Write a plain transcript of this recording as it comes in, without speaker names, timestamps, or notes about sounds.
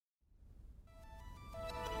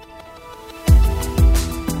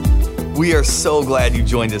We are so glad you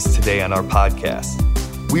joined us today on our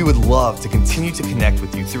podcast. We would love to continue to connect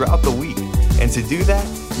with you throughout the week. And to do that,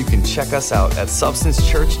 you can check us out at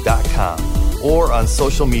substancechurch.com or on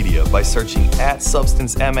social media by searching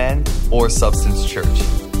 @SubstanceMN or Substance Church.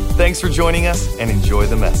 Thanks for joining us and enjoy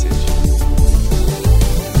the message.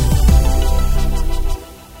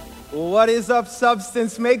 What is up,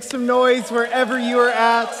 Substance? Make some noise wherever you are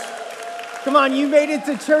at. Come on, you made it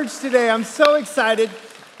to church today. I'm so excited.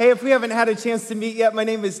 Hey, if we haven't had a chance to meet yet, my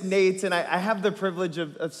name is Nate, and I have the privilege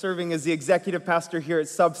of serving as the executive pastor here at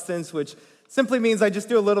Substance, which simply means I just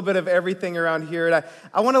do a little bit of everything around here. And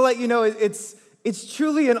I want to let you know it's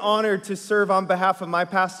truly an honor to serve on behalf of my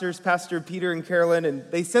pastors, Pastor Peter and Carolyn, and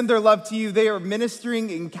they send their love to you. They are ministering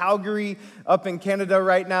in Calgary, up in Canada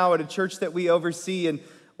right now at a church that we oversee. And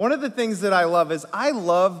one of the things that I love is I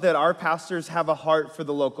love that our pastors have a heart for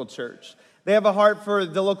the local church. They have a heart for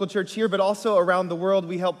the local church here, but also around the world.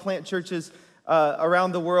 We help plant churches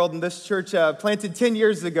around the world, and this church planted 10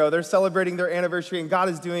 years ago. They're celebrating their anniversary, and God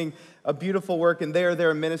is doing a beautiful work, and they are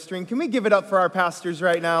there ministering. Can we give it up for our pastors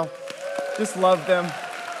right now? Just love them.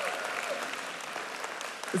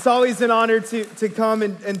 It's always an honor to come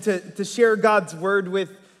and to share God's word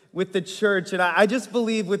with the church, and I just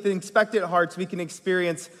believe with expectant hearts we can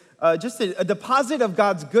experience just a deposit of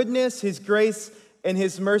God's goodness, His grace, and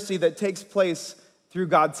His mercy that takes place through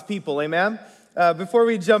God's people, amen? Before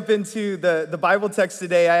we jump into the Bible text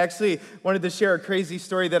today, I actually wanted to share a crazy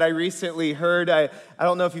story that I recently heard. I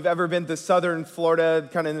don't know if you've ever been to southern Florida,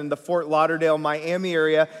 kind of in the Fort Lauderdale, Miami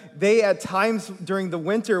area. They, at times during the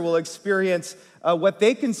winter, will experience what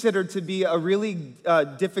they consider to be a really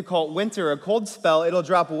difficult winter, a cold spell. It'll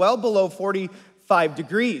drop well below 45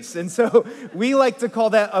 degrees. And so we like to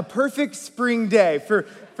call that a perfect spring day.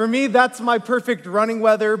 For me, that's my perfect running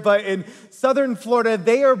weather, but in southern Florida,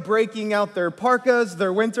 they are breaking out their parkas,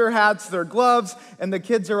 their winter hats, their gloves, and the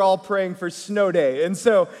kids are all praying for snow day. And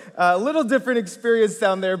so a little different experience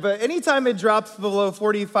down there, but anytime it drops below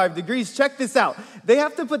 45 degrees, check this out. They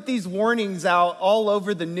have to put these warnings out all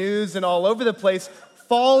over the news and all over the place.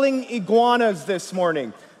 Falling iguanas this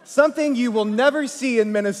morning. Something you will never see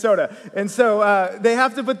in Minnesota. And so they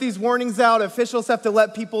have to put these warnings out. Officials have to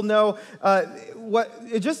let people know.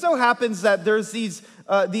 It just so happens that there's these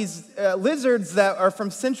lizards that are from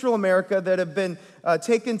Central America that have been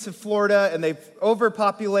taken to Florida, and they've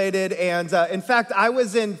overpopulated. And in fact, I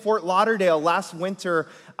was in Fort Lauderdale last winter.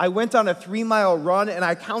 I went on a 3-mile run, and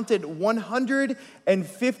I counted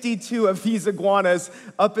 152 of these iguanas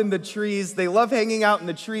up in the trees. They love hanging out in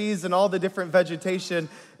the trees and all the different vegetation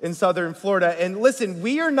in southern Florida. And listen,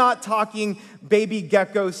 we are not talking baby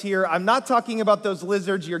geckos here. I'm not talking about those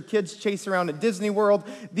lizards your kids chase around at Disney World.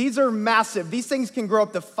 These are massive. These things can grow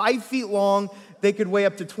up to 5 feet long. They could weigh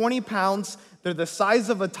up to 20 pounds. They're the size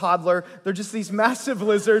of a toddler. They're just these massive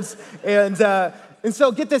lizards. And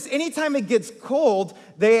so get this, anytime it gets cold,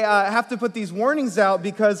 they have to put these warnings out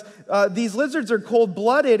because these lizards are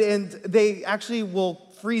cold-blooded and they actually will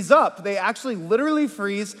freeze up. They actually literally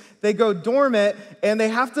freeze. They go dormant, and they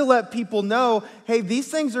have to let people know, hey, these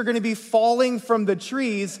things are going to be falling from the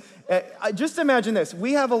trees. Just imagine this.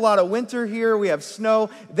 We have a lot of winter here. We have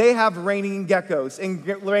snow. They have raining geckos and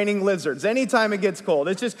raining lizards anytime it gets cold.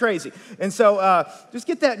 It's just crazy. And so just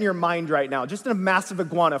get that in your mind right now. Just a massive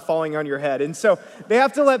iguana falling on your head. And so they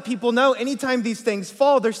have to let people know anytime these things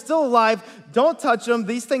fall, they're still alive. Don't touch them.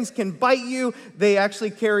 These things can bite you. They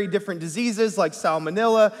actually carry different diseases like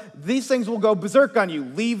salmonella. These things will go berserk on you.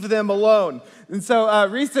 Leave them alone. And so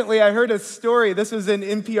recently I heard a story, this was in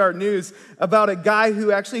NPR News, about a guy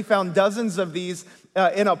who actually found dozens of these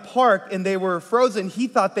in a park, and they were frozen. He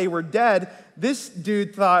thought they were dead. This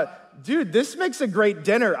dude thought, dude, this makes a great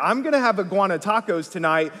dinner. I'm going to have iguana tacos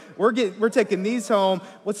tonight. We're taking these home.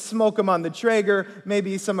 Let's smoke them on the Traeger,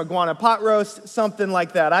 maybe some iguana pot roast, something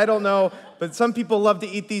like that. I don't know, but some people love to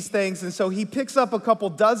eat these things. And so he picks up a couple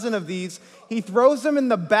dozen of these. He throws them in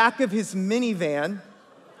the back of his minivan.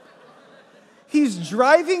 He's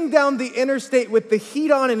driving down the interstate with the heat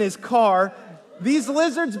on in his car. These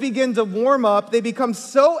lizards begin to warm up. They become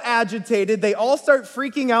so agitated, they all start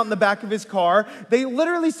freaking out in the back of his car. They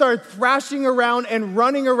literally start thrashing around and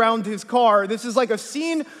running around his car. This is like a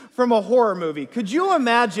scene from a horror movie. Could you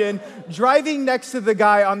imagine driving next to the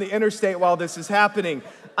guy on the interstate while this is happening?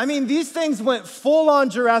 I mean, these things went full on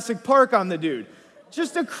Jurassic Park on the dude.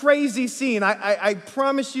 Just a crazy scene. I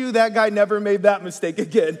promise you that guy never made that mistake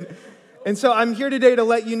again. And so I'm here today to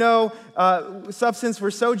let you know, Substance,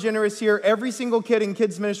 we're so generous here. Every single kid in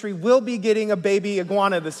kids ministry will be getting a baby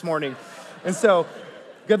iguana this morning. And so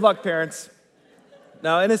good luck, parents.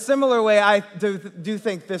 Now, in a similar way, I do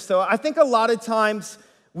think this, though. I think a lot of times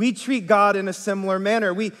We treat God in a similar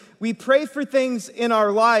manner. We pray for things in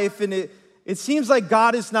our life, and it seems like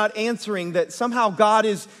God is not answering, that somehow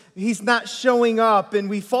He's not showing up, and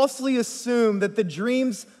we falsely assume that the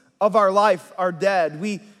dreams of our life are dead.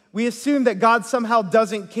 We assume that God somehow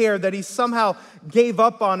doesn't care, that He somehow gave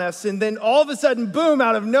up on us, and then all of a sudden, boom,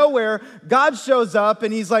 out of nowhere, God shows up,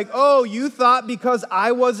 and He's like, oh, you thought because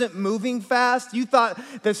I wasn't moving fast, you thought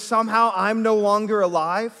that somehow I'm no longer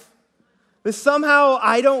alive? That somehow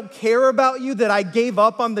I don't care about you, that I gave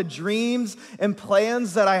up on the dreams and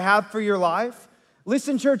plans that I have for your life?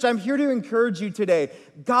 Listen, church, I'm here to encourage you today.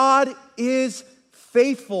 God is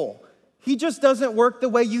faithful. He just doesn't work the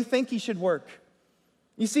way you think He should work.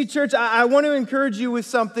 You see, church, I want to encourage you with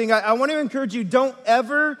something. I want to encourage you, don't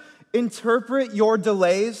ever interpret your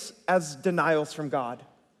delays as denials from God.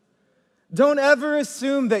 Don't ever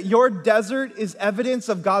assume that your desert is evidence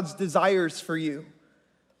of God's desires for you.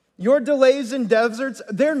 Your delays and deserts,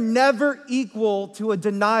 they're never equal to a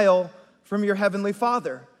denial from your Heavenly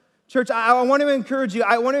Father. Church, I want to encourage you.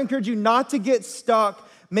 I want to encourage you not to get stuck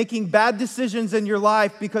making bad decisions in your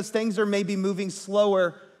life because things are maybe moving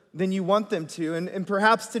slower than you want them to. And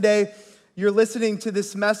perhaps today you're listening to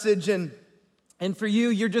this message and for you,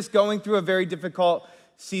 you're just going through a very difficult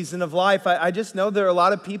season of life. I just know there are a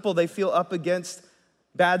lot of people, they feel up against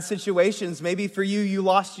bad situations. Maybe for you, you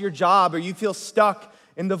lost your job or you feel stuck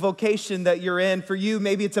in the vocation that you're in. For you,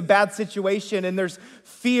 maybe it's a bad situation and there's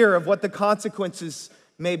fear of what the consequences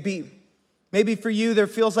may be. Maybe for you, there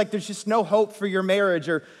feels like there's just no hope for your marriage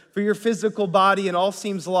or for your physical body and all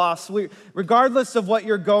seems lost. Regardless of what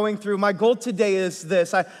you're going through, my goal today is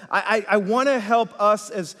this. I want to help us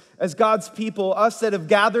as God's people, us that have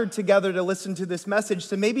gathered together to listen to this message,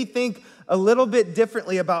 to maybe think a little bit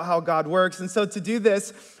differently about how God works. And so to do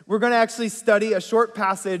this, we're going to actually study a short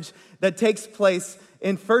passage that takes place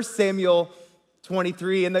in 1 Samuel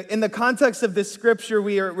 23. In the context of this scripture,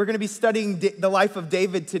 we're going to be studying the life of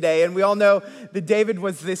David today. And we all know that David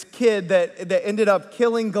was this kid that ended up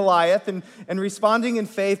killing Goliath and responding in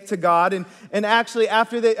faith to God. And actually,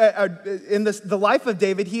 after the life of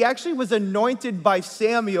David, he actually was anointed by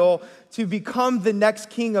Samuel to become the next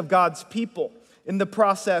king of God's people in the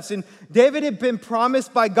process. And David had been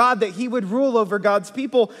promised by God that he would rule over God's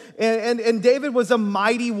people. And David was a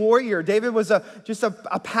mighty warrior. David was just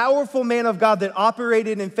a powerful man of God that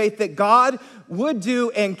operated in faith that God would do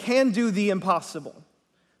and can do the impossible.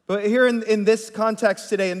 But here in this context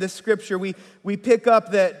today, in this scripture, we pick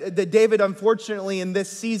up that David, unfortunately, in this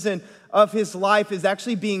season of his life, is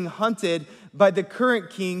actually being hunted by the current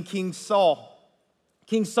king, King Saul.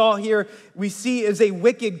 King Saul here, we see, is a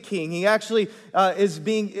wicked king. He actually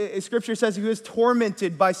scripture says he was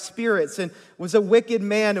tormented by spirits and was a wicked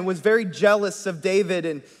man and was very jealous of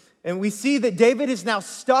David. And we see that David is now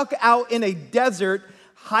stuck out in a desert,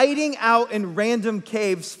 hiding out in random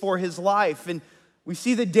caves for his life. And we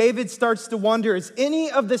see that David starts to wonder, is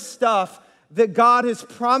any of the stuff that God has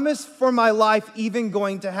promised for my life even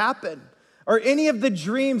going to happen? Or any of the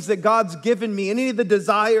dreams that God's given me, any of the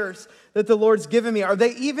desires that the Lord's given me, are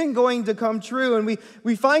they even going to come true? And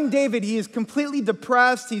we find David, he is completely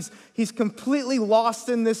depressed, he's completely lost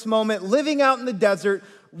in this moment, living out in the desert,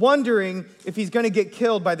 wondering if he's going to get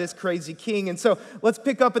killed by this crazy king. And so let's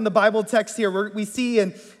pick up in the Bible text here. We see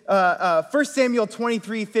in 1 Samuel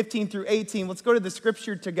 23, 15 through 18. Let's go to the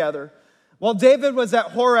scripture together. While David was at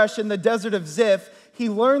Horesh in the desert of Ziph, he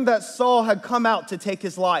learned that Saul had come out to take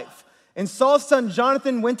his life. And Saul's son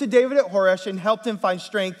Jonathan went to David at Horesh and helped him find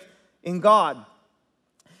strength in God.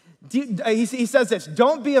 He says this,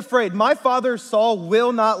 "Don't be afraid. My father Saul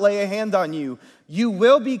will not lay a hand on you. You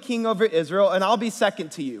will be king over Israel, and I'll be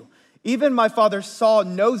second to you. Even my father Saul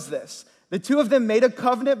knows this." The two of them made a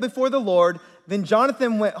covenant before the Lord. Then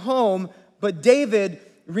Jonathan went home, but David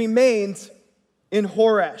remained in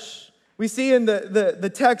Horesh. We see in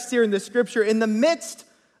the text here in the scripture, in the midst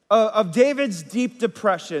of David's deep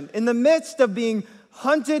depression, in the midst of being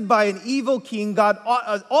hunted by an evil king, God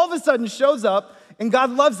all of a sudden shows up, and God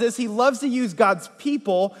loves this. He loves to use God's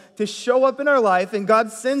people to show up in our life, and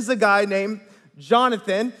God sends a guy named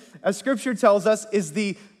Jonathan, as scripture tells us, is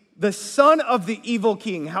the son of the evil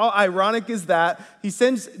king. How ironic is that? He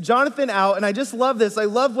sends Jonathan out, and I just love this. I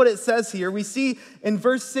love what it says here. We see in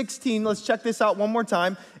verse 16, let's check this out one more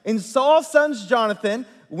time. "And Saul's son Jonathan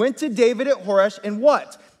went to David at Horesh, and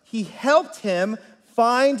what? He helped him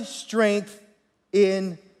find strength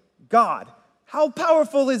in God." How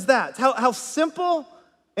powerful is that? How simple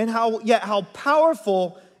and how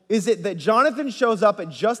powerful is it that Jonathan shows up at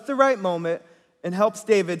just the right moment and helps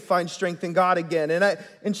David find strength in God again?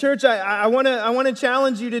 And church, I want to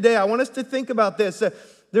challenge you today. I want us to think about this.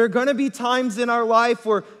 there are going to be times in our life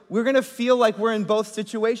where we're going to feel like we're in both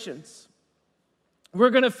situations. We're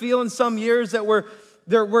going to feel in some years that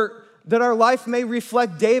that our life may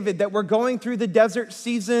reflect David, that we're going through the desert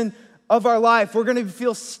season of our life. We're going to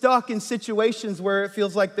feel stuck in situations where it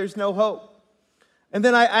feels like there's no hope. And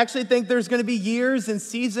then I actually think there's going to be years and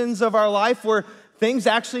seasons of our life where things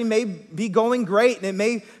actually may be going great, and it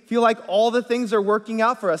may feel like all the things are working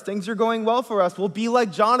out for us. Things are going well for us. We'll be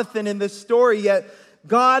like Jonathan in this story, yet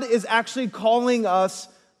God is actually calling us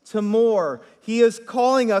to more. He is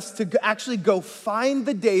calling us to actually go find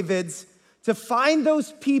the Davids, to find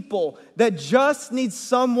those people that just need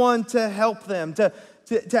someone to help them, to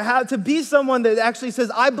be someone that actually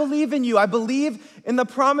says, I believe in you. I believe in the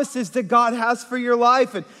promises that God has for your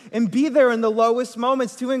life, and be there in the lowest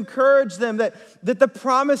moments to encourage them that the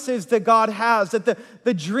promises that God has, that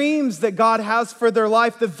the dreams that God has for their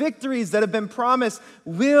life, the victories that have been promised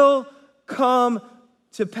will come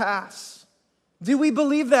to pass. Do we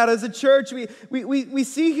believe that as a church? We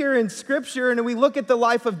see here in Scripture, and we look at the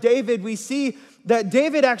life of David, we see that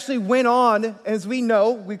David actually went on, as we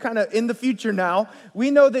know, we kind of in the future now, we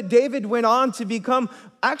know that David went on to become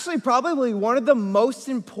actually probably one of the most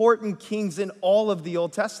important kings in all of the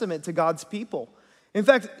Old Testament to God's people. In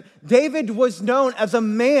fact, David was known as a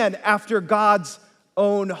man after God's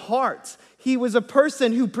own heart. He was a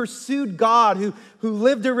person who pursued God, who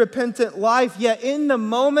lived a repentant life, yet in the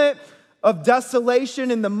moment of desolation,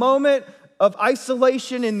 in the moment of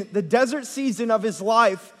isolation, in the desert season of his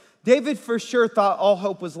life, David for sure thought all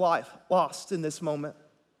hope was lost in this moment.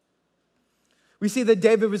 We see that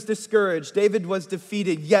David was discouraged. David was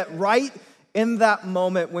defeated. Yet right in that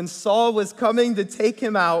moment when Saul was coming to take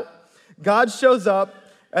him out, God shows up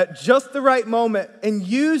at just the right moment and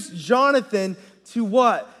used Jonathan to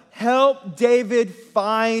what? Help David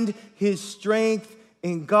find his strength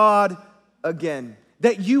in God again.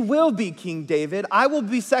 That you will be King David. I will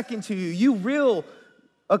be second to you. You will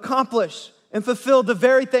accomplish and fulfill the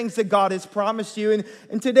very things that God has promised you.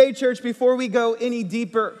 And today, church, before we go any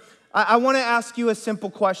deeper, I want to ask you a simple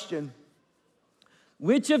question.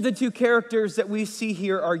 Which of the two characters that we see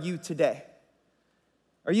here are you today?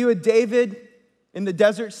 Are you a David in the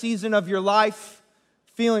desert season of your life,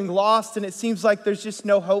 feeling lost and it seems like there's just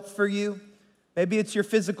no hope for you? Maybe it's your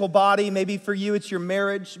physical body. Maybe for you it's your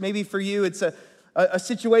marriage. Maybe for you it's a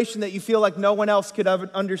situation that you feel like no one else could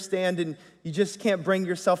ever understand and you just can't bring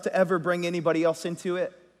yourself to ever bring anybody else into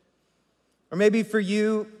it. Or maybe for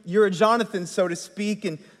you, you're a Jonathan, so to speak,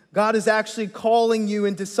 and God is actually calling you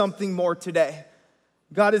into something more today.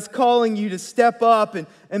 God is calling you to step up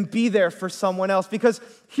and be there for someone else. Because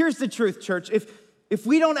here's the truth, church. If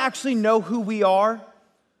we don't actually know who we are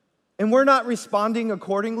and we're not responding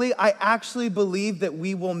accordingly, I actually believe that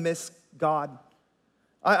we will miss God.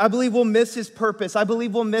 I believe we'll miss his purpose. I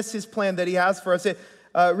believe we'll miss his plan that he has for us.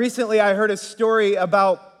 Recently, I heard a story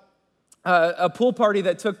about a pool party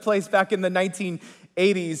that took place back in the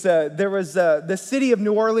 1980s. There was the city of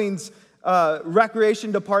New Orleans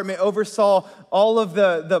recreation department oversaw all of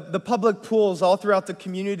the public pools all throughout the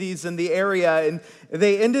communities in the area. And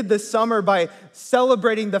they ended the summer by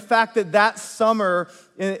celebrating the fact that summer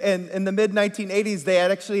in the mid-1980s, they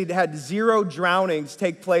had actually had 0 drownings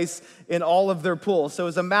take place in all of their pools. So it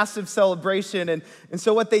was a massive celebration. And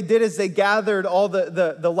so what they did is they gathered all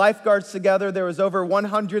the lifeguards together. There was over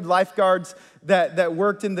 100 lifeguards that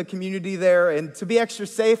worked in the community there. And to be extra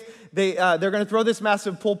safe, they're going to throw this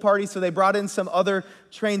massive pool party. So they brought in some other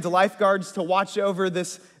trained lifeguards to watch over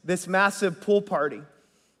this massive pool party.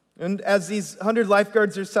 And as these 100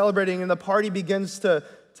 lifeguards are celebrating and the party begins to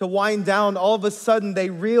wind down, all of a sudden they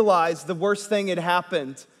realized the worst thing had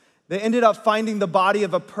happened. They ended up finding the body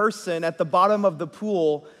of a person at the bottom of the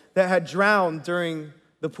pool that had drowned during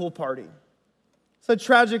the pool party. It's a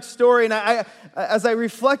tragic story, and as I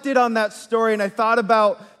reflected on that story and I thought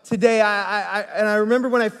about today, I remember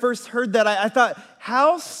when I first heard that, I thought,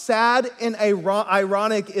 how sad and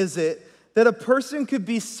ironic is it that a person could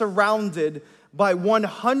be surrounded by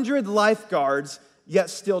 100 lifeguards yet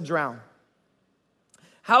still drown?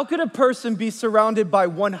 How could a person be surrounded by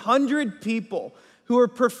 100 people who are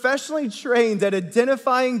professionally trained at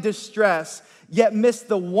identifying distress yet miss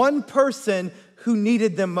the one person who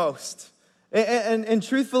needed them most? And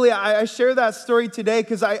truthfully, I share that story today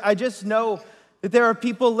because I just know that there are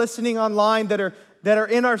people listening online that are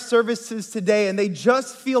in our services today and they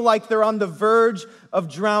just feel like they're on the verge of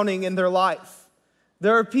drowning in their life.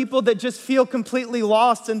 There are people that just feel completely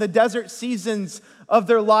lost in the desert seasons of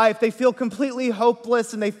their life. They feel completely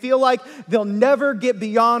hopeless and they feel like they'll never get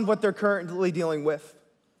beyond what they're currently dealing with.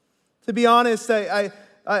 To be honest, as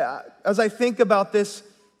I think about this,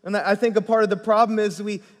 And I think a part of the problem is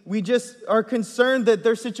we just are concerned that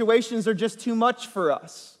their situations are just too much for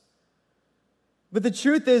us. But the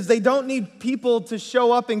truth is, they don't need people to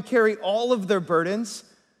show up and carry all of their burdens.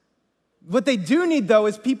 What they do need, though,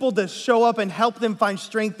 is people to show up and help them find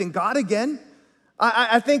strength in God again.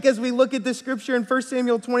 I think as we look at this scripture in 1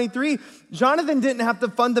 Samuel 23, Jonathan didn't have to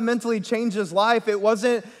fundamentally change his life. It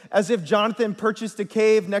wasn't as if Jonathan purchased a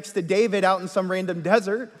cave next to David out in some random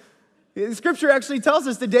desert. The scripture actually tells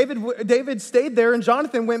us that David stayed there and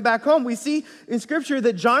Jonathan went back home. We see in scripture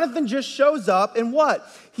that Jonathan just shows up and what?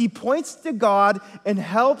 He points to God and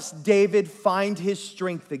helps David find his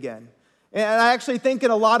strength again. And I actually think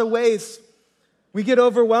in a lot of ways, we get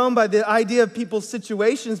overwhelmed by the idea of people's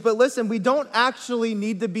situations, but listen, we don't actually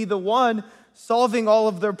need to be the one solving all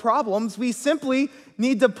of their problems. We simply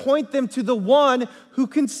need to point them to the one who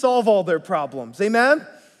can solve all their problems. Amen?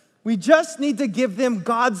 We just need to give them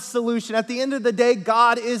God's solution. At the end of the day,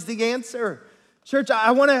 God is the answer. Church,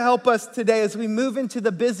 I want to help us today as we move into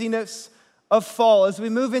the busyness of fall, as we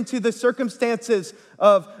move into the circumstances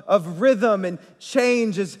of rhythm and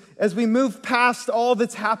change, as we move past all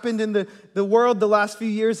that's happened in the world the last few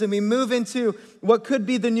years and we move into what could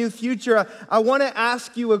be the new future. I want to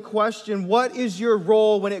ask you a question. What is your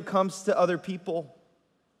role when it comes to other people?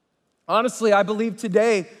 Honestly, I believe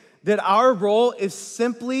today that our role is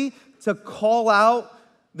simply to call out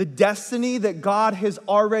the destiny that God has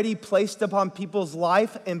already placed upon people's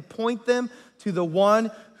life and point them to the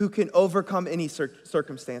one who can overcome any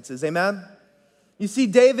circumstances. Amen? You see,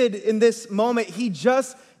 David in this moment, he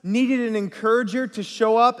just needed an encourager to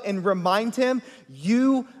show up and remind him,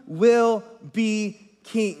 you will be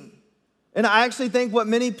king. And I actually think what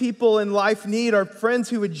many people in life need are friends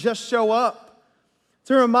who would just show up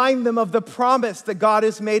to remind them of the promise that God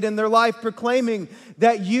has made in their life, proclaiming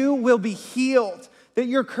that you will be healed, that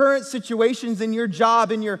your current situations in your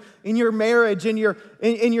job, in your marriage, in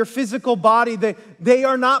your physical body, that they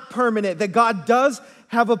are not permanent, that God does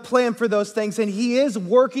have a plan for those things, and He is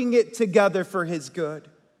working it together for His good.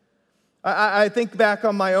 I think back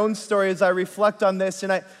on my own story as I reflect on this,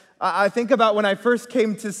 and I think about when I first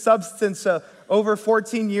came to Substance over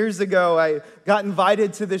 14 years ago. I got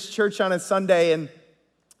invited to this church on a Sunday, and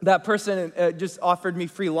that person just offered me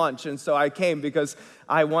free lunch, and so I came because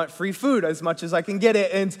I want free food as much as I can get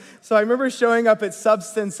it. And so I remember showing up at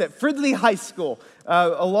Substance at Fridley High School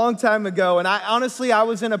a long time ago, and I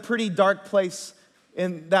was in a pretty dark place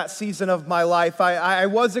in that season of my life. I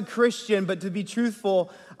was a Christian, but to be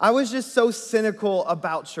truthful, I was just so cynical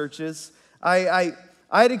about churches. I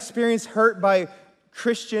had experienced hurt by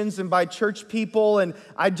Christians and by church people, and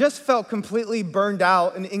I just felt completely burned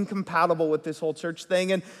out and incompatible with this whole church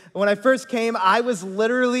thing. And when I first came, I was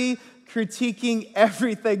literally critiquing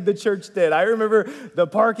everything the church did. I remember the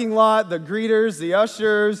parking lot, the greeters, the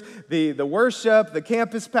ushers, the worship, the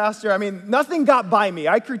campus pastor. I mean, nothing got by me.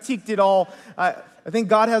 I critiqued it all. I think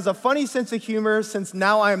God has a funny sense of humor, since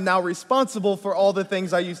now I am now responsible for all the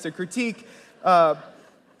things I used to critique.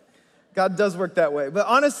 God does work that way. But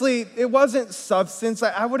honestly, it wasn't Substance.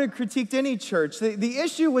 I would have critiqued any church. The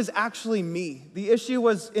issue was actually me. The issue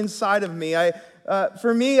was inside of me.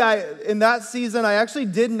 For me, in that season, I actually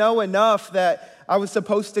did know enough that I was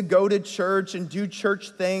supposed to go to church and do church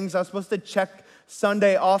things. I was supposed to check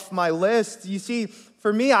Sunday off my list. You see,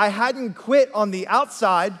 for me, I hadn't quit on the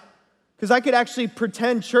outside because I could actually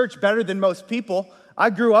pretend church better than most people. I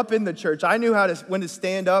grew up in the church. I knew when to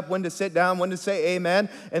stand up, when to sit down, when to say amen,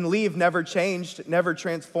 and leave never changed, never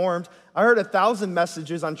transformed. I heard 1,000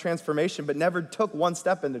 messages on transformation, but never took one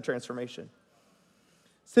step into transformation.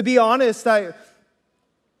 To be honest, I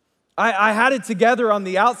had it together on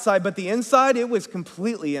the outside, but the inside, it was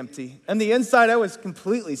completely empty. And the inside, I was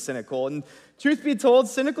completely cynical. And truth be told,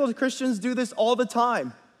 cynical Christians do this all the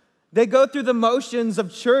time. They go through the motions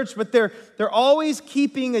of church, but they're always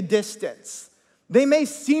keeping a distance. They may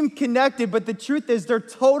seem connected, but the truth is they're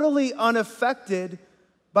totally unaffected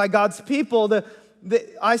by God's people.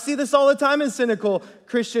 I see this all the time in cynical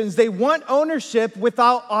Christians. They want ownership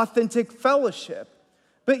without authentic fellowship.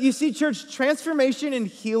 But you see, church, transformation and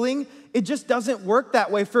healing, it just doesn't work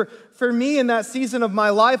that way. For me in that season of my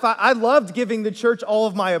life, I loved giving the church all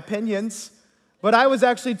of my opinions, but I was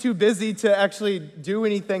actually too busy to actually do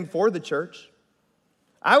anything for the church.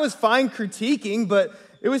 I was fine critiquing, but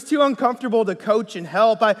it was too uncomfortable to coach and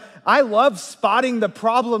help. I loved spotting the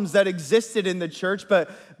problems that existed in the church,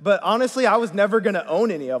 but honestly, I was never going to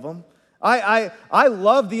own any of them. I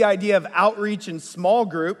love the idea of outreach in small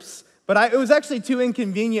groups, but it was actually too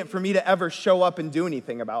inconvenient for me to ever show up and do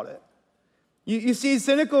anything about it. You see,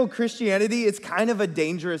 cynical Christianity, it's kind of a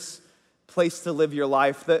dangerous place to live your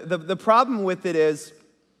life. The problem with it is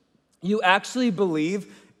you actually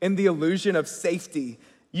believe in the illusion of safety.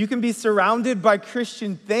 You can be surrounded by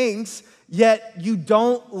Christian things, yet you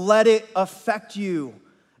don't let it affect you.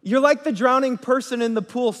 You're like the drowning person in the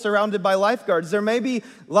pool surrounded by lifeguards. There may be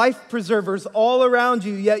life preservers all around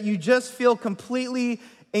you, yet you just feel completely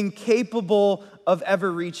incapable of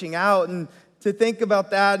ever reaching out. And to think about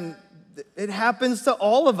that, and it happens to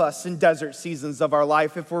all of us in desert seasons of our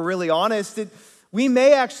life, if we're really honest. We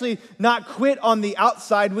may actually not quit on the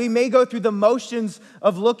outside. We may go through the motions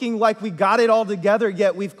of looking like we got it all together,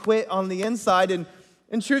 yet we've quit on the inside. And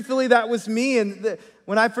truthfully, that was me. And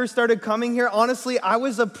when I first started coming here, honestly, I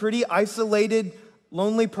was a pretty isolated,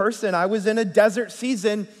 lonely person. I was in a desert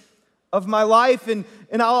season of my life. And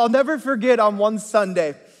I'll never forget on one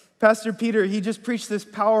Sunday, Pastor Peter, he just preached this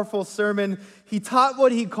powerful sermon. He taught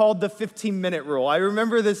what he called the 15-minute rule. I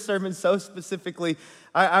remember this sermon so specifically.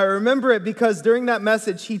 I remember it because during that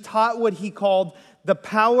message, he taught what he called the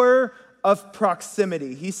power of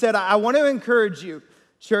proximity. He said, I want to encourage you,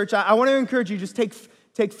 church, I want to encourage you, just take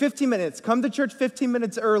 15 minutes. Come to church 15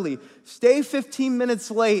 minutes early. Stay 15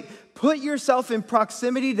 minutes late. Put yourself in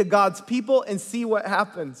proximity to God's people and see what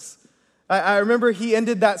happens. I remember he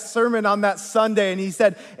ended that sermon on that Sunday and he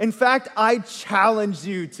said, in fact, I challenge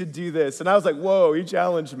you to do this. And I was like, whoa, he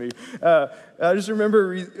challenged me. I just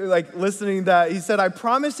remember listening to that. He said, I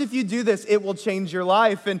promise if you do this, it will change your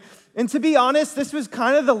life. And to be honest, this was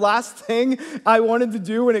kind of the last thing I wanted to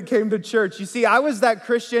do when it came to church. You see, I was that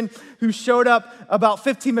Christian who showed up about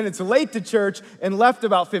 15 minutes late to church and left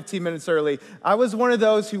about 15 minutes early. I was one of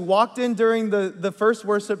those who walked in during the first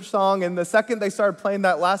worship song, and the second they started playing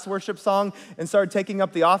that last worship song and started taking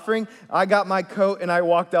up the offering, I got my coat and I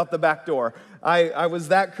walked out the back door. I was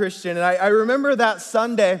that Christian. And I remember that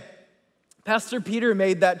Sunday, Pastor Peter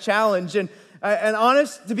made that challenge, and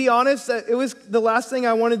to be honest, it was the last thing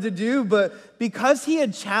I wanted to do, but because he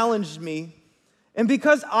had challenged me, and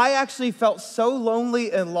because I actually felt so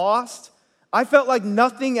lonely and lost, I felt like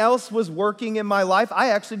nothing else was working in my life, I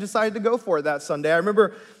actually decided to go for it that Sunday. I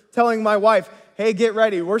remember telling my wife, hey, get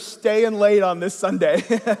ready, we're staying late on this Sunday.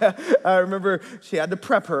 I remember she had to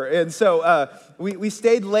prep her, and so we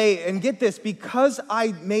stayed late, and get this, because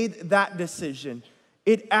I made that decision,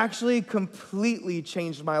 it actually completely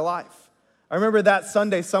changed my life. I remember that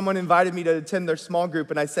Sunday, someone invited me to attend their small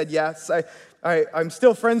group, and I said yes. I'm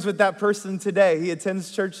still friends with that person today. He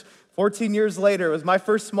attends church 14 years later. It was my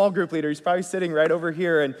first small group leader. He's probably sitting right over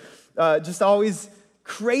here, and just always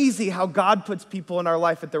crazy how God puts people in our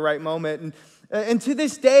life at the right moment. And to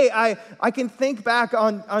this day, I can think back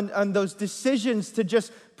on those decisions to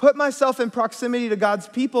just put myself in proximity to God's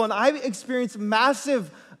people, and I've experienced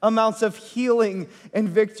massive amounts of healing and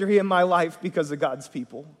victory in my life because of God's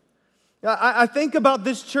people. I think about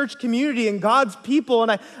this church community and God's people,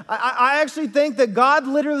 and I actually think that God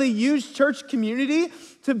literally used church community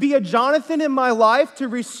to be a Jonathan in my life to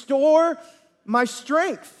restore my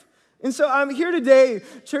strength. And so I'm here today,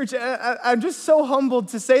 church, I'm just so humbled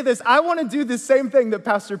to say this. I want to do the same thing that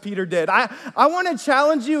Pastor Peter did. I want to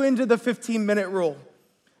challenge you into the 15-minute rule.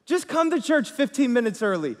 Just come to church 15 minutes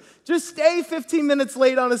early. Just stay 15 minutes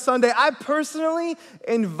late on a Sunday. I personally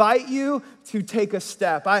invite you to take a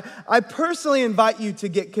step. I personally invite you to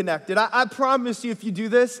get connected. I promise you, if you do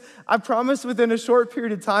this, I promise within a short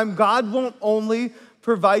period of time, God won't only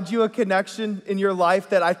provide you a connection in your life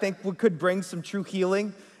that I think could bring some true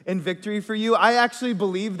healing and victory for you. I actually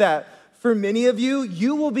believe that for many of you,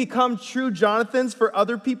 you will become true Jonathans for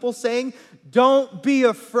other people, saying, don't be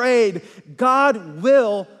afraid. God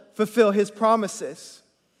will fulfill his promises.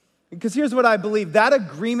 Because here's what I believe. That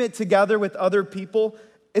agreement together with other people,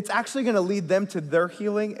 it's actually going to lead them to their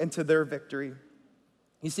healing and to their victory.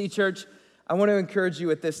 You see, church, I want to encourage you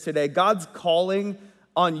with this today. God's calling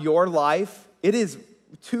on your life, it is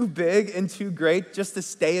too big and too great just to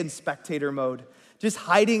stay in spectator mode. Just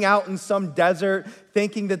hiding out in some desert,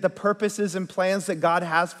 thinking that the purposes and plans that God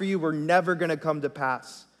has for you were never going to come to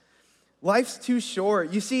pass. Life's too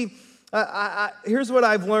short. You see, here's what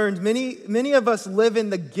I've learned. Many of us live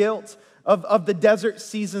in the guilt of the desert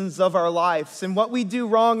seasons of our lives. And what we do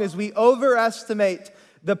wrong is we overestimate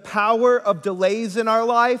the power of delays in our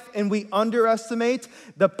life, and we underestimate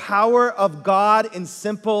the power of God in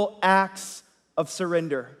simple acts of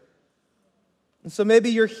surrender. And so maybe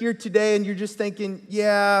you're here today and you're just thinking,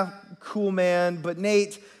 yeah, cool, man, but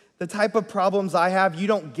Nate, the type of problems I have, you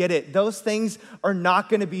don't get it. Those things are not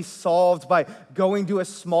going to be solved by going to a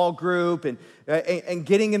small group and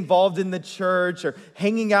getting involved in the church or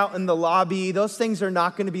hanging out in the lobby. Those things are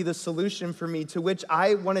not going to be the solution for me, to which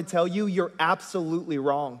I want to tell you, you're absolutely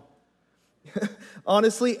wrong.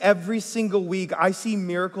 Honestly, every single week, I see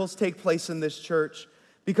miracles take place in this church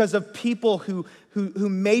because of people who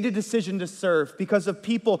made a decision to serve, because of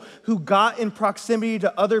people who got in proximity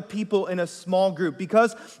to other people in a small group,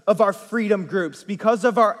 because of our freedom groups, because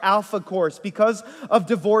of our Alpha course, because of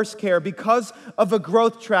divorce care, because of a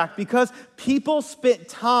growth track, because people spent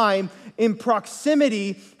time in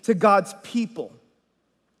proximity to God's people.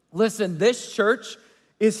 Listen, this church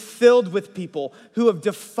is filled with people who have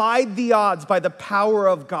defied the odds by the power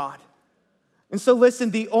of God. And so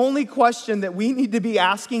listen, the only question that we need to be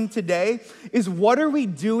asking today is, what are we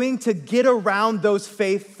doing to get around those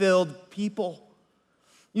faith-filled people?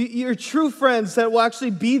 Your true friends that will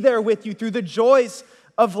actually be there with you through the joys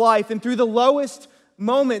of life and through the lowest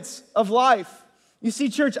moments of life. You see,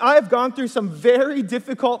 church, I have gone through some very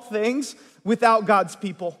difficult things without God's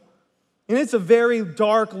people. And it's a very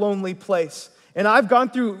dark, lonely place. And I've gone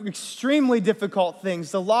through extremely difficult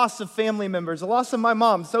things, the loss of family members, the loss of my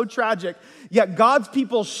mom, so tragic. Yet God's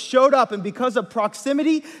people showed up, and because of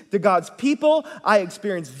proximity to God's people, I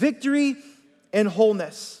experienced victory and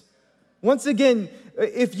wholeness. Once again,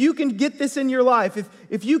 if you can get this in your life,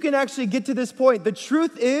 if you can actually get to this point, the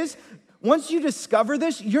truth is, once you discover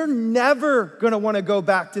this, you're never going to want to go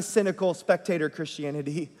back to cynical spectator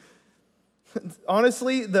Christianity.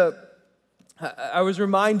 Honestly, I was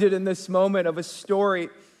reminded in this moment of a story.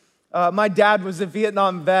 My dad was a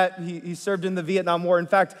Vietnam vet. He served in the Vietnam War. In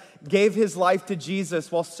fact, gave his life to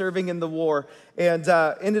Jesus while serving in the war, and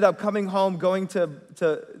ended up coming home, going to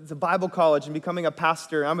Bible college and becoming a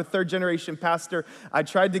pastor. I'm a third-generation pastor. I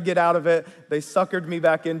tried to get out of it. They suckered me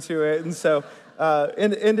back into it, and so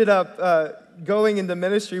ended up going into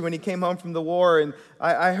ministry when he came home from the war. And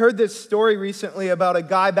I heard this story recently about a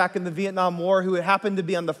guy back in the Vietnam War who happened to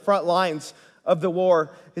be on the front lines of the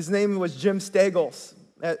war. His name was Jim Stagels.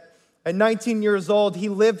 At 19 years old, he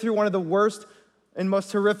lived through one of the worst and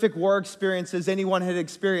most horrific war experiences anyone had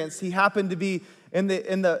experienced. He happened to be in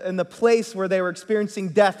the place where they were experiencing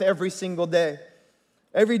death every single day.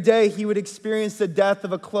 Every day he would experience the death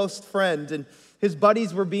of a close friend, and his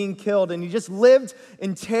buddies were being killed, and he just lived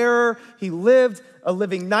in terror. He lived a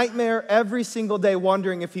living nightmare every single day,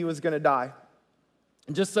 wondering if he was going to die.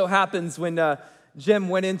 It just so happens when Jim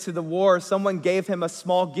went into the war, someone gave him a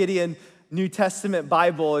small Gideon New Testament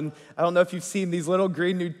Bible. And I don't know if you've seen these little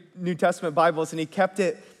green New Testament Bibles, and he kept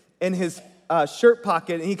it in his shirt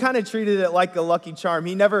pocket, and he kind of treated it like a Lucky Charm.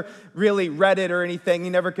 He never really read it or anything. He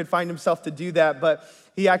never could find himself to do that, but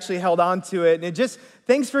he actually held on to it. And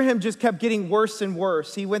things for him just kept getting worse and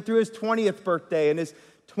worse. He went through his 20th birthday and his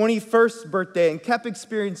 21st birthday and kept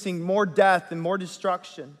experiencing more death and more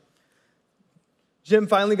destruction. Jim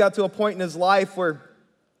finally got to a point in his life where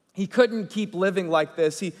he couldn't keep living like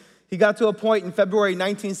this. He got to a point in February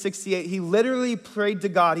 1968, he literally prayed to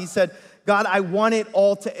God. He said, God, I want it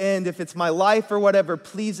all to end. If it's my life or whatever,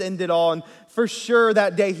 please end it all. And for sure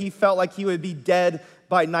that day he felt like he would be dead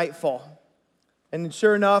by nightfall. And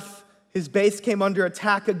sure enough, his base came under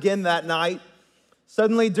attack again that night.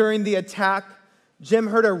 Suddenly during the attack, Jim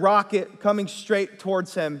heard a rocket coming straight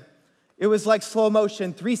towards him. It was like slow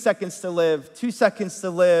motion, 3 seconds to live, 2 seconds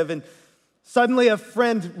to live. And suddenly a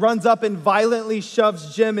friend runs up and violently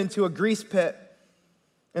shoves Jim into a grease pit.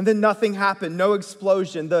 And then nothing happened, no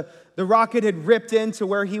explosion. The rocket had ripped into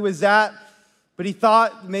where he was at, but he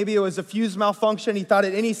thought maybe it was a fuse malfunction. He thought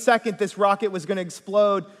at any second this rocket was going to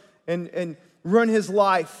explode and ruin his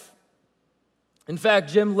life. In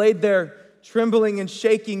fact, Jim laid there trembling and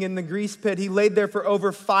shaking in the grease pit. He laid there for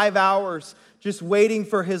over 5 hours, just waiting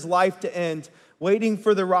for his life to end, waiting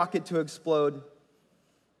for the rocket to explode.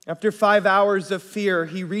 After 5 hours of fear,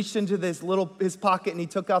 he reached into his pocket and he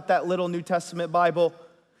took out that little New Testament Bible.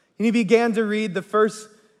 And he began to read the first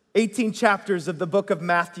 18 chapters of the book of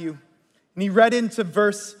Matthew. And he read into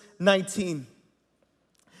verse 19.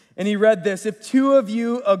 And he read this: if two of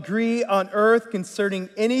you agree on earth concerning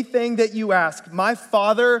anything that you ask, my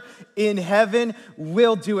Father in heaven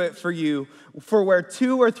will do it for you. For where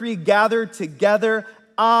 2 or 3 gather together,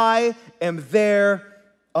 I am there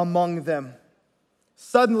among them.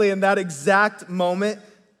 Suddenly, in that exact moment,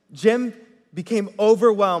 Jim became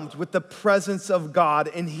overwhelmed with the presence of God,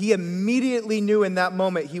 and he immediately knew in that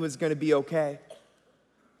moment he was going to be okay.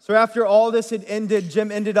 So after all this had ended,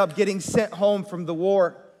 Jim ended up getting sent home from the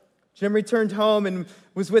war. Jim returned home and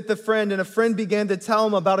was with a friend, and a friend began to tell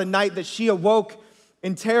him about a night that she awoke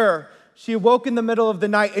in terror. She awoke in the middle of the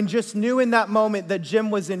night and just knew in that moment that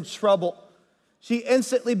Jim was in trouble. She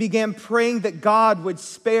instantly began praying that God would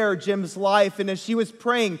spare Jim's life. And as she was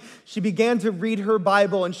praying, she began to read her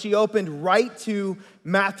Bible, and she opened right to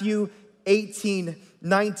Matthew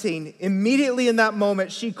 18:19. Immediately in that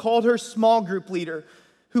moment, she called her small group leader,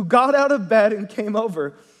 who got out of bed and came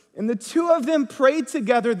over. And the two of them prayed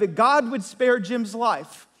together that God would spare Jim's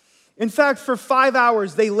life. In fact, for 5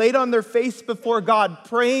 hours, they laid on their face before God,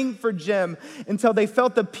 praying for Jim until they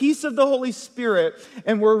felt the peace of the Holy Spirit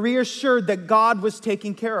and were reassured that God was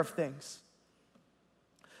taking care of things.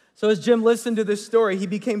 So as Jim listened to this story, he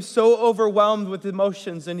became so overwhelmed with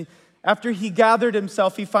emotions. And after he gathered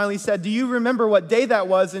himself, he finally said, "Do you remember what day that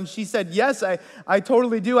was?" And she said, "Yes, I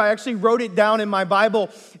totally do. I actually wrote it down in my Bible."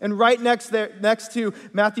 And right next to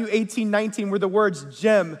Matthew 18:19 were the words,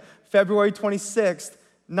 "Jim, February 26th,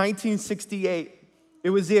 1968. It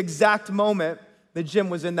was the exact moment that Jim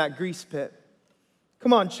was in that grease pit.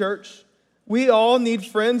 Come on, church. We all need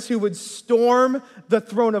friends who would storm the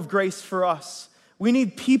throne of grace for us. We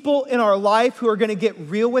need people in our life who are going to get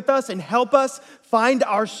real with us and help us find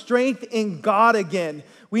our strength in God again.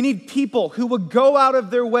 We need people who will go out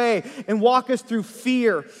of their way and walk us through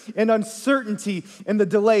fear and uncertainty and the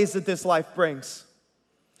delays that this life brings.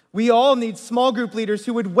 We all need small group leaders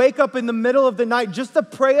who would wake up in the middle of the night just to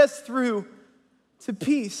pray us through to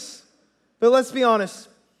peace. But let's be honest,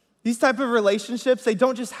 these type of relationships, they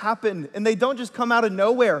don't just happen and they don't just come out of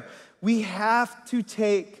nowhere. We have to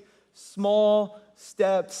take small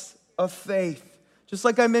steps of faith. Just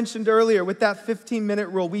like I mentioned earlier with that 15-minute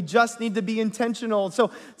rule, we just need to be intentional.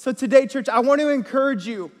 So today, church, I want to encourage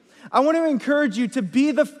you. I want to encourage you to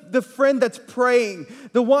be the friend that's praying,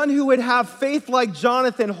 the one who would have faith like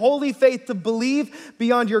Jonathan, holy faith to believe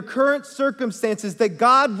beyond your current circumstances that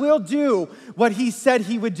God will do what he said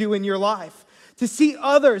he would do in your life. To see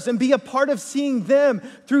others and be a part of seeing them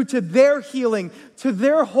through to their healing, to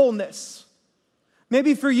their wholeness.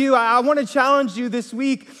 Maybe for you, I want to challenge you this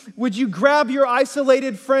week. Would you grab your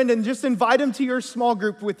isolated friend and just invite him to your small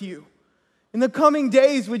group with you? In the coming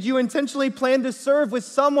days, would you intentionally plan to serve with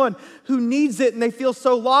someone who needs it and they feel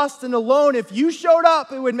so lost and alone? If you showed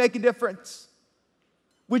up, it would make a difference.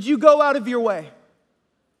 Would you go out of your way?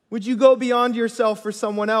 Would you go beyond yourself for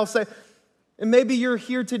someone else? And maybe you're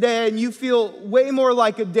here today and you feel way more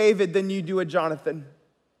like a David than you do a Jonathan.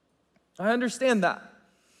 I understand that.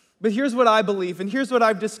 But here's what I believe, and here's what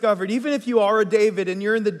I've discovered. Even if you are a David and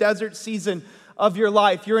you're in the desert season of your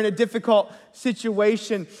life, you're in a difficult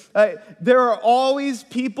situation, there are always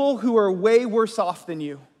people who are way worse off than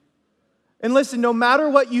you. And listen, no matter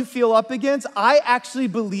what you feel up against, I actually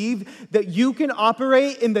believe that you can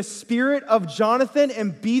operate in the spirit of Jonathan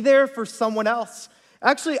and be there for someone else.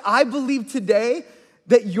 Actually, I believe today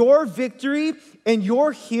that your victory and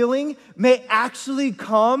your healing may actually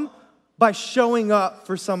come by showing up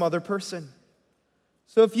for some other person.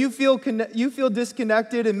 So if you feel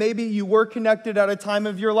disconnected and maybe you were connected at a time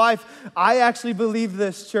of your life, I actually believe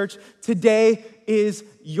this, church. Today is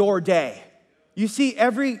your day. You see,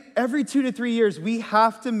 every 2 to 3 years, we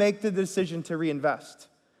have to make the decision to reinvest.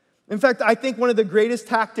 In fact, I think one of the greatest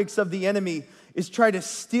tactics of the enemy is try to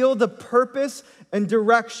steal the purpose and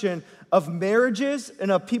direction of marriages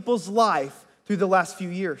and of people's life through the last few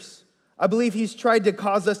years. I believe he's tried to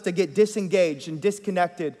cause us to get disengaged and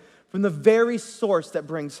disconnected from the very source that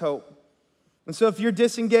brings hope. And so if you're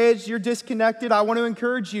disengaged, you're disconnected, I want to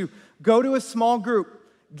encourage you, go to a small group.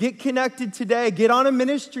 Get connected today. Get on a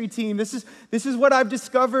ministry team. This is what I've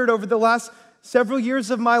discovered over the last several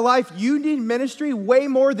years of my life. You need ministry way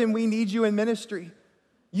more than we need you in ministry.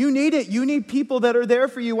 You need it. You need people that are there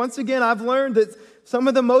for you. Once again, I've learned that some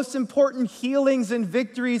of the most important healings and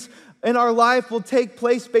victories in our life will take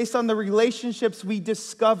place based on the relationships we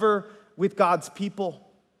discover with God's people.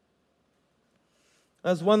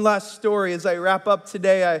 As one last story, as I wrap up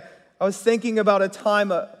today, I was thinking about a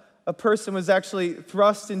time a person was actually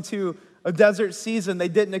thrust into a desert season they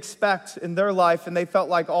didn't expect in their life, and they felt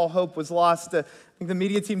like all hope was lost. I think the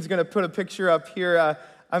media team's going to put a picture up here.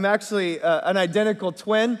 I'm actually an identical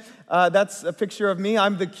twin. That's a picture of me.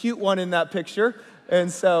 I'm the cute one in that picture.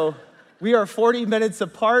 And so we are 40 minutes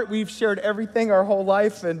apart. We've shared everything our whole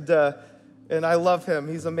life, and I love him.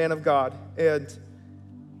 He's a man of God.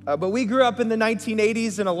 But we grew up in the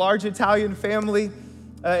 1980s in a large Italian family.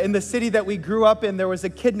 In the city that we grew up in, there was a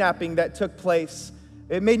kidnapping that took place.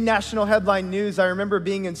 It made national headline news. I remember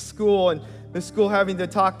being in school and the school having to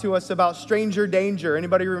talk to us about stranger danger.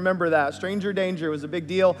 Anybody remember that? Stranger danger was a big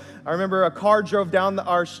deal. I remember a car drove down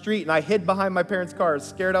our street and I hid behind my parents' car,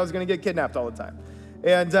 scared I was going to get kidnapped all the time.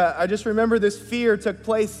 And I just remember this fear took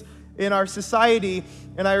place in our society.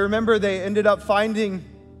 And I remember they ended up finding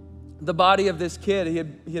the body of this kid.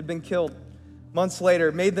 He had been killed. Months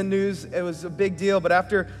later, made the news. It was a big deal. But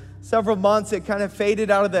after several months, it kind of faded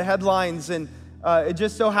out of the headlines. And it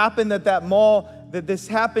just so happened that mall that this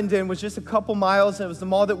happened in was just a couple miles. And it was the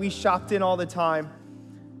mall that we shopped in all the time.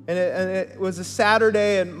 And it was a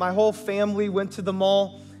Saturday, and my whole family went to the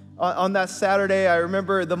mall. on that Saturday. I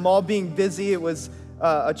remember the mall being busy. It was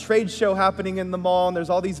a trade show happening in the mall, and there's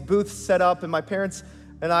all these booths set up, and my parents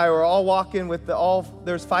and I were all walking with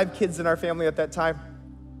there's 5 kids in our family at that time.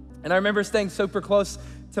 And I remember staying super close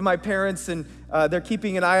to my parents, and they're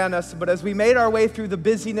keeping an eye on us. But as we made our way through the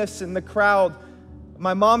busyness and the crowd,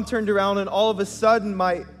 my mom turned around, and all of a sudden,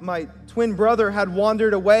 my twin brother had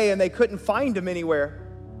wandered away, and they couldn't find him anywhere.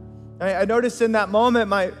 I noticed in that moment,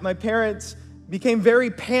 my parents became very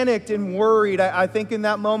panicked and worried. I think in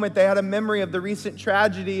that moment, they had a memory of the recent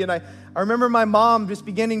tragedy, and I remember my mom just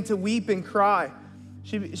beginning to weep and cry.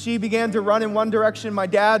 She began to run in one direction. My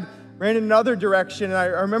dad ran in another direction. And I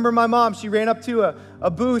remember my mom, she ran up to a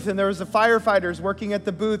booth, and there was the firefighters working at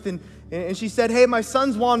the booth, and she said, "Hey, my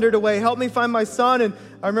son's wandered away. Help me find my son." And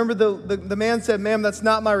I remember the man said, "Ma'am, that's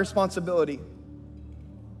not my responsibility."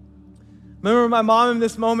 I remember my mom in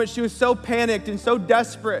this moment, she was so panicked and so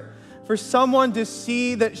desperate for someone to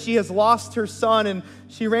see that she has lost her son. And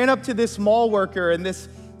she ran up to this mall worker, and this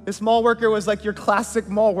mall worker was like your classic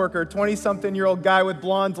mall worker, 20-something-year-old guy with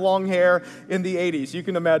blonde, long hair in the 80s. You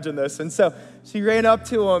can imagine this. And so she ran up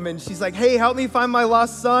to him, and she's like, "Hey, help me find my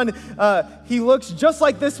lost son. He looks just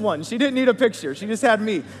like this one." She didn't need a picture. She just had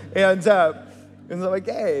me. And I'm like,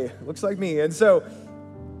 "Hey, looks like me." And so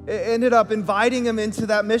it ended up inviting him into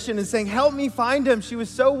that mission and saying, "Help me find him." She was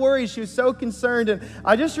so worried. She was so concerned. And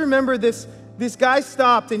I just remember this guy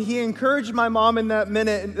stopped, and he encouraged my mom in that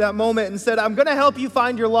moment, and said, "I'm going to help you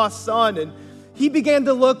find your lost son." And he began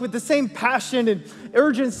to look with the same passion and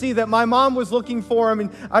urgency that my mom was looking for him. And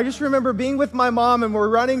I just remember being with my mom, and we're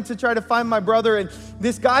running to try to find my brother. And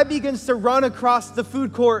this guy begins to run across the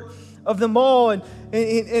food court of the mall.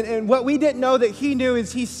 And what we didn't know that he knew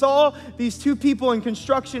is he saw these 2 people in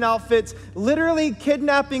construction outfits literally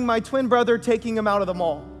kidnapping my twin brother, taking him out of the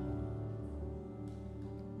mall.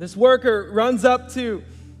 This worker runs up to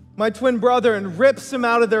my twin brother and rips him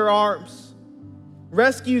out of their arms,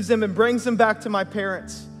 rescues him, and brings him back to my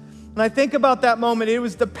parents. And I think about that moment. It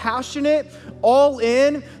was the passionate, all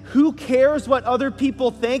in, who cares what other people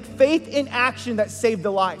think, faith in action that saved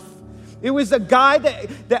a life. It was a guy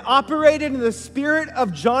that operated in the spirit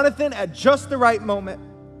of Jonathan at just the right moment.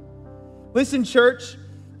 Listen, church,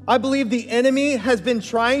 I believe the enemy has been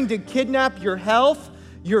trying to kidnap your health,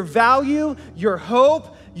 your value, your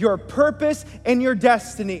hope, your purpose, and your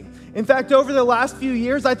destiny. In fact, over the last few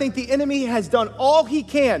years, I think the enemy has done all he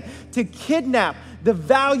can to kidnap the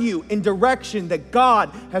value and direction that God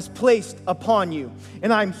has placed upon you.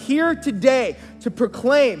 And I'm here today to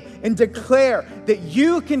proclaim and declare that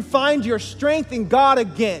you can find your strength in God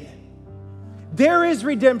again. There is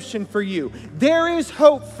redemption for you. There is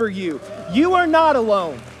hope for you. You are not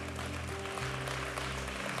alone.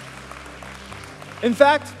 In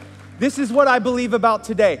fact, this is what I believe about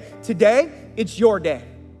today. Today, it's your day.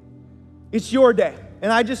 It's your day.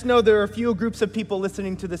 And I just know there are a few groups of people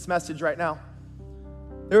listening to this message right now.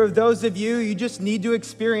 There are those of you just need to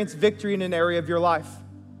experience victory in an area of your life.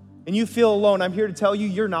 And you feel alone. I'm here to tell you,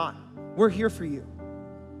 you're not. We're here for you.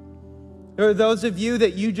 There are those of you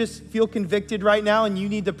that you just feel convicted right now, and you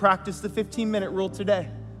need to practice the 15-minute rule today.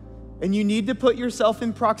 And you need to put yourself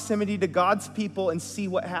in proximity to God's people and see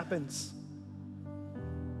what happens.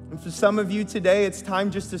 And for some of you today, it's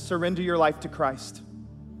time just to surrender your life to Christ.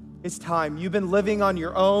 It's time. You've been living on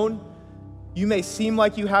your own. You may seem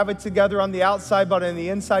like you have it together on the outside, but on the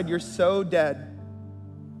inside, you're so dead.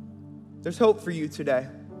 There's hope for you today.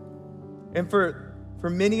 And for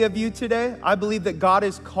many of you today, I believe that God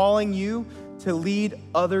is calling you to lead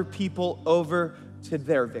other people over to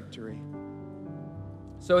their victory.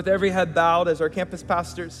 So with every head bowed, as our campus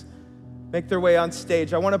pastors make their way on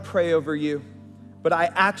stage, I want to pray over you. But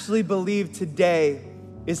I actually believe today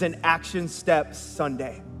is an Action Step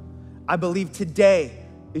Sunday. I believe today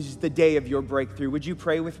is the day of your breakthrough. Would you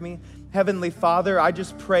pray with me? Heavenly Father, I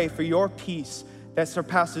just pray for your peace that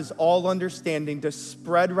surpasses all understanding to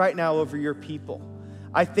spread right now over your people.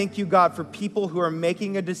 I thank you, God, for people who are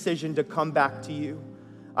making a decision to come back to you.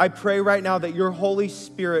 I pray right now that your Holy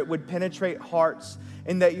Spirit would penetrate hearts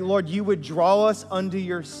and that, Lord, you would draw us unto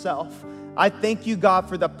yourself. I thank you, God,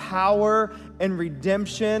 for the power and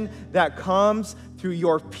redemption that comes through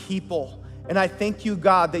your people. And I thank you,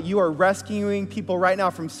 God, that you are rescuing people right now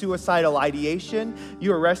from suicidal ideation.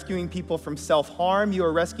 You are rescuing people from self-harm. You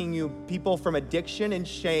are rescuing people from addiction and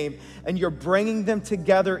shame. And you're bringing them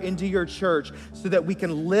together into your church so that we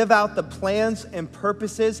can live out the plans and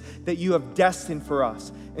purposes that you have destined for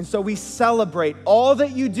us. And so we celebrate all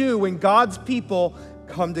that you do when God's people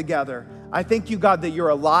come together. I thank you, God, that you're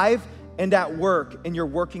alive and at work, and you're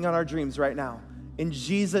working on our dreams right now. In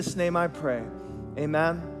Jesus' name I pray.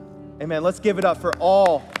 Amen. Amen. Let's give it up for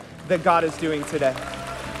all that God is doing today.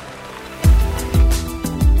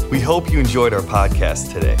 We hope you enjoyed our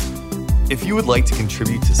podcast today. If you would like to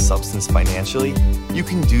contribute to Substance financially, you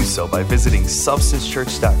can do so by visiting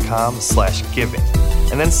substancechurch.com/giving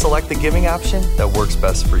and then select the giving option that works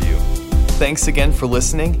best for you. Thanks again for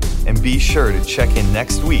listening, and be sure to check in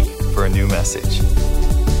next week for a new message.